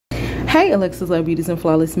Hey Alexus, love beauties and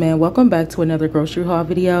flawless man, welcome back to another grocery haul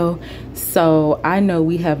video. So I know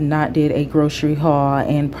we have not did a grocery haul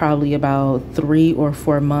in probably about 3 or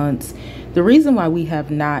 4 months. The reason why we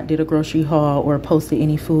have not did a grocery haul or posted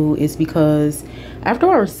any food is because after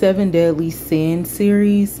our 7 deadly sins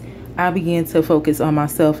series, I began to focus on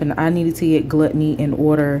myself and I needed to get gluttony in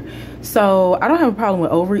order. So I don't have a problem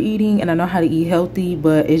with overeating and I know how to eat healthy,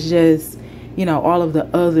 but it's just, you know, all of the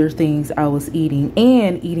other things I was eating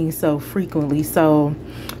and eating so frequently. So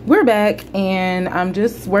we're back and I'm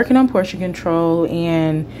just working on portion control,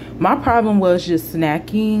 and my problem was just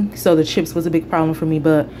snacking. So the chips was a big problem for me,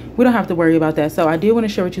 but we don't have to worry about that. So I did want to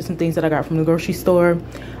share with you some things that I got from the grocery store.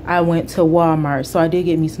 I went to Walmart, so I did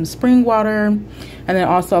get me some spring water, and then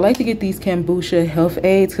also I like to get these kombucha health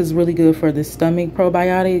aids because it's really good for the stomach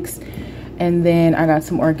probiotics. And then I got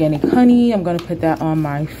some organic honey. I'm going to put that on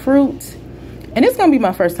my fruit. And it's going to be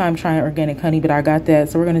my first time trying organic honey, but I got that.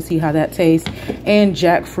 So we're going to see how that tastes. And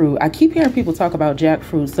jackfruit. I keep hearing people talk about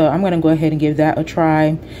jackfruit, so I'm going to go ahead and give that a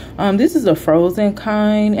try. This is a frozen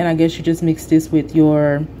kind, and I guess you just mix this with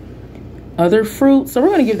your other fruit. So we're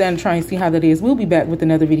going to give that a try and see how that is. We'll be back with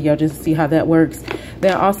another video just to see how that works.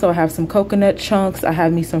 Then I also have some coconut chunks. I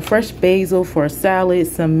have me some fresh basil for a salad,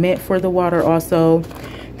 some mint for the water also.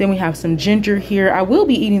 Then we have some ginger here. I will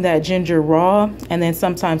be eating that ginger raw and then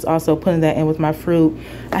sometimes also putting that in with my fruit.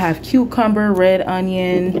 I have cucumber, red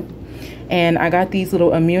onion, and I got these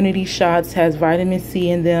little immunity shots, has vitamin C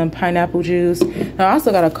in them, pineapple juice. I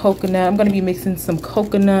also got a coconut. I'm going to be mixing some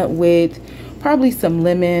coconut with probably some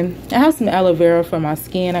lemon. I have some aloe vera for my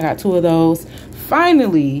skin. I got 2 of those.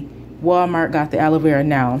 Finally, Walmart got the aloe vera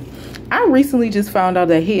now. I recently just found out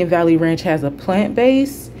that Hidden Valley Ranch has a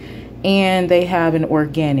plant-based and they have an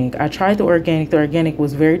organic. I tried the organic. The organic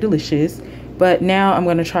was very delicious, but now I'm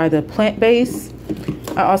going to try the plant-based.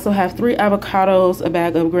 I also have 3 avocados, a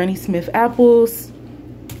bag of Granny Smith apples.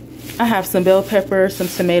 I have some bell peppers, some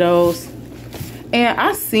tomatoes, and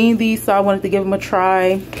I seen these, so I wanted to give them a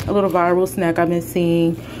try. A little viral snack I've been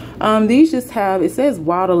seeing. These just have, it says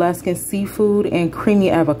wild Alaskan seafood and creamy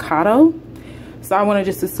avocado. So I want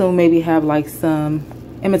to just assume maybe have like some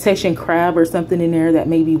imitation crab or something in there that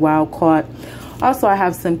may be wild caught. Also, I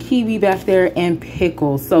have some kiwi back there and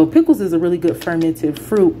pickles. So pickles is a really good fermented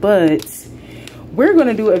fruit, but we're going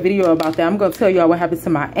to do a video about that. I'm going to tell y'all what happened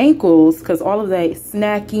to my ankles because all of that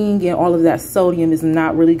snacking and all of that sodium is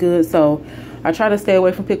not really good. So I try to stay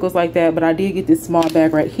away from pickles like that, but I did get this small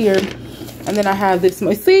bag right here. And then I have this,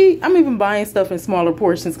 see, I'm even buying stuff in smaller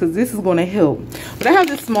portions because this is going to help. But I have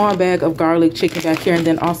this small bag of garlic chicken back here. And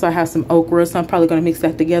then also I have some okra. So I'm probably going to mix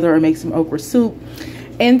that together or make some okra soup.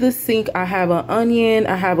 In the sink, I have an onion.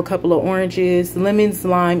 I have a couple of oranges, lemons,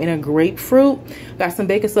 lime, and a grapefruit. Got some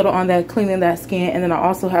baking soda on that, cleaning that skin. And then I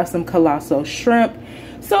also have some colossal shrimp.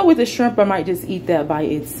 So with the shrimp, I might just eat that by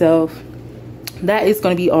itself. That is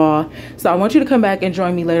going to be all. So I want you to come back and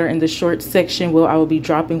join me later in the short section where I will be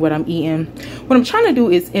dropping what I'm eating. What I'm trying to do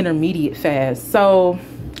is intermediate fast. So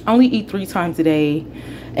I only eat 3 times a day,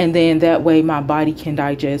 and then that way my body can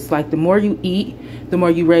digest. Like the more you eat, the more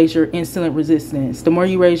you raise your insulin resistance. The more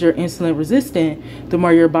you raise your insulin resistance, the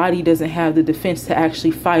more your body doesn't have the defense to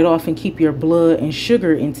actually fight off and keep your blood and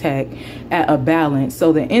sugar intact at a balance.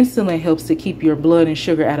 So the insulin helps to keep your blood and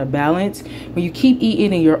sugar at a balance. When you keep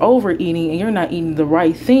eating and you're overeating and you're not eating the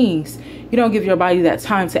right things, you don't give your body that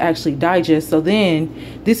time to actually digest. So then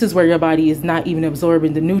this is where your body is not even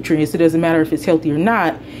absorbing the nutrients. It doesn't matter if it's healthy or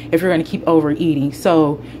not if you're going to keep overeating.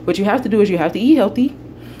 So what you have to do is you have to eat healthy.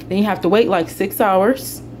 Then you have to wait like 6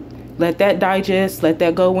 hours. Let that digest, let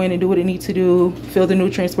that go in and do what it needs to do, fill the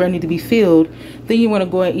nutrients where it needs to be filled. Then you want to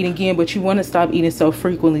go and eat again, but you want to stop eating so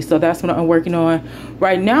frequently. So that's what I'm working on.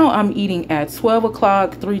 Right now I'm eating at 12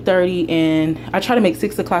 o'clock, 3:30, and I try to make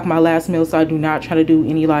 6 o'clock my last meal, so I do not try to do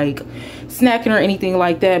any like snacking or anything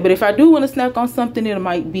like that. But if I do want to snack on something, it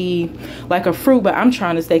might be like a fruit, but I'm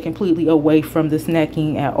trying to stay completely away from the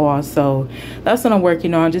snacking at all. So that's what I'm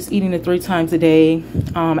working on, just eating it 3 times a day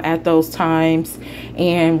at those times,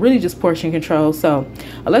 and really just portion control. So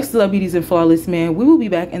Alexus, love beauties and flawless man, we will be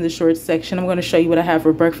back in the short section. I'm going to show you what I have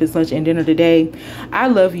for breakfast, lunch, and dinner today. I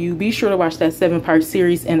love you. Be sure to watch that 7-part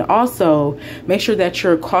series, and also make sure that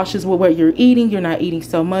you're cautious with what you're eating. You're not eating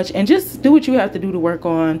so much, and just do what you have to do to work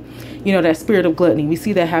on, you know, that spirit of gluttony. We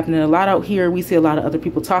see that happening a lot out here. We see a lot of other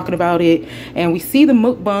people talking about it, and we see the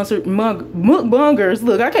mukbangers.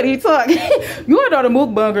 Look, I can't even talk. You all know the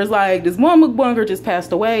mukbangers. Like, this one mukbanger just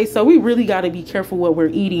passed away, so we really got to be careful what we're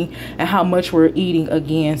eating and how much we're eating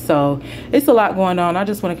again. So it's a lot going on. I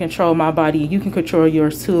just want to control my body, and you can control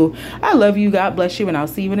yours too. I love you. God bless you, and I'll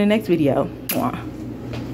see you in the next video. Mwah.